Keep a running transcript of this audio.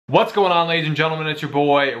What's going on, ladies and gentlemen? It's your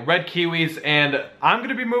boy, Red Kiwiz, and I'm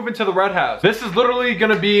gonna be moving to the red house. This is literally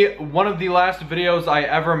gonna be one of the last videos I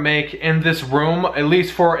ever make in this room, at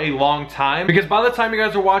least for a long time. Because by the time you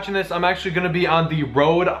guys are watching this, I'm actually gonna be on the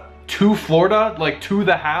road to Florida, like to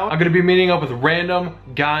the house. I'm gonna be meeting up with Random,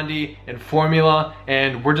 Gandhi, and Formula,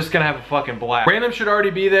 and we're just gonna have a fucking blast. Random should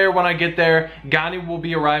already be there when I get there. Gandhi will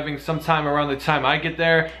be arriving sometime around the time I get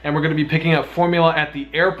there, and we're gonna be picking up Formula at the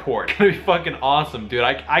airport. It's gonna be fucking awesome, dude.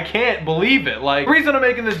 I can't believe it. Like, the reason I'm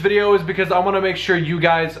making this video is because I wanna make sure you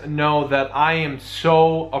guys know that I am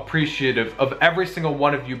so appreciative of every single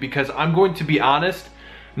one of you, because I'm going to be honest,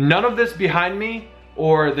 none of this behind me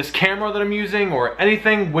or this camera that I'm using or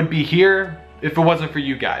anything would be here if it wasn't for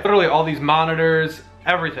you guys. Literally all these monitors,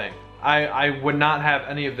 everything. I would not have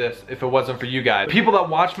any of this if it wasn't for you guys. People that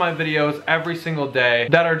watch my videos every single day,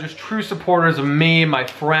 that are just true supporters of me, my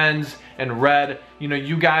friends, and Red, you know,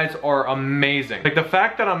 you guys are amazing. Like, the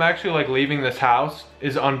fact that I'm actually like leaving this house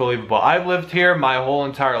is unbelievable. I've lived here my whole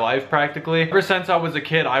entire life practically. Ever since I was a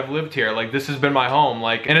kid, I've lived here. Like, this has been my home.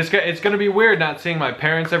 Like, and it's gonna be weird not seeing my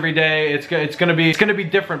parents every day. It's gonna be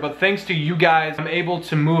different, but thanks to you guys, I'm able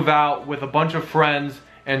to move out with a bunch of friends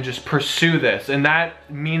and just pursue this, and that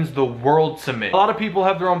means the world to me. A lot of people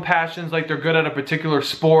have their own passions, like they're good at a particular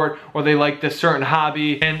sport or they like this certain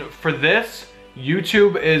hobby, and for this,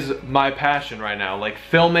 YouTube is my passion right now. Like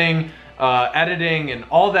filming, editing, and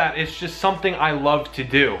all that is just something I love to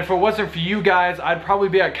do. If it wasn't for you guys, I'd probably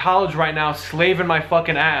be at college right now slaving my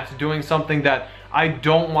fucking ass doing something that I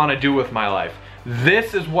don't want to do with my life.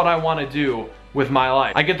 This is what I want to do with my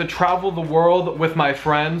life. I get to travel the world with my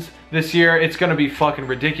friends this year. It's gonna be fucking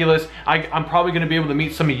ridiculous. I'm probably gonna be able to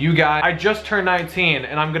meet some of you guys. I just turned 19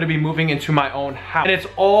 and I'm gonna be moving into my own house. And it's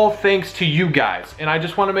all thanks to you guys. And I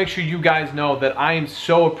just wanna make sure you guys know that I am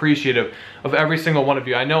so appreciative of every single one of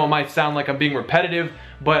you. I know it might sound like I'm being repetitive,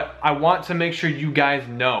 but I want to make sure you guys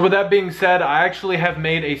know. With that being said, I actually have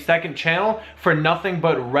made a second channel for nothing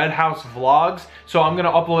but Red House vlogs. So I'm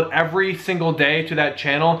gonna upload every single day to that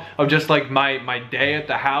channel of just like my day at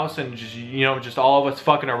the house and just, you know, just all of us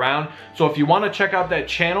fucking around. So if you wanna check out that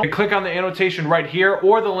channel, click on the annotation right here,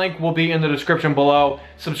 or the link will be in the description below.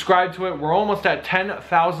 Subscribe to it. We're almost at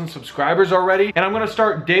 10,000 subscribers already. And I'm gonna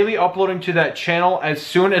start daily uploading to that channel as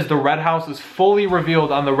soon as the Red House is fully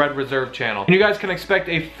revealed on the Red Reserve channel. And you guys can expect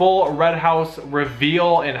a full Red House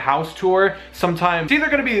reveal and house tour sometime. It's either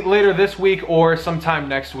gonna be later this week or sometime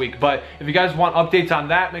next week. But if you guys want updates on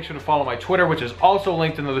that, make sure to follow my Twitter, which is also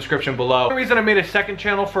linked in the description below. The reason I made a second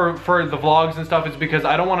channel for the vlogs and stuff is because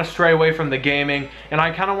I don't want to stray away from the gaming, and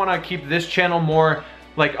I kind of want to keep this channel more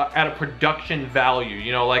like at a production value,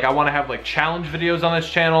 you know, like I want to have like challenge videos on this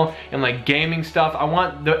channel and like gaming stuff. I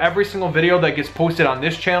want every single video that gets posted on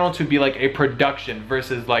this channel to be like a production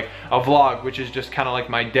versus like a vlog, which is just kind of like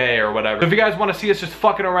my day or whatever. So if you guys want to see us just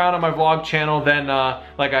fucking around on my vlog channel, then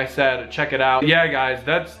like I said, check it out. Yeah guys,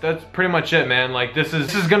 that's pretty much it, man. Like this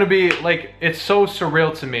is gonna be like, it's so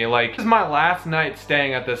surreal to me. Like, this is my last night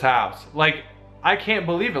staying at this house. Like, I can't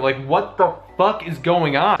believe it. Like, what the fuck is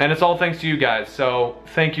going on? And it's all thanks to you guys, so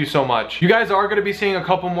thank you so much. You guys are gonna be seeing a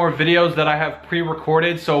couple more videos that I have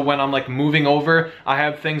pre-recorded, so when I'm like moving over, I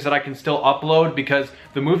have things that I can still upload, because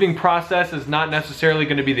the moving process is not necessarily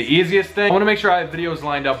gonna be the easiest thing. I wanna make sure I have videos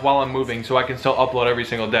lined up while I'm moving so I can still upload every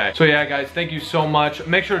single day. So yeah guys, thank you so much.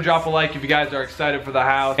 Make sure to drop a like if you guys are excited for the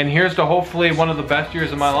house, and here's to hopefully one of the best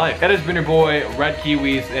years of my life. That has been your boy, Red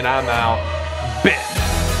Kiwiz, and I'm out. Bitch.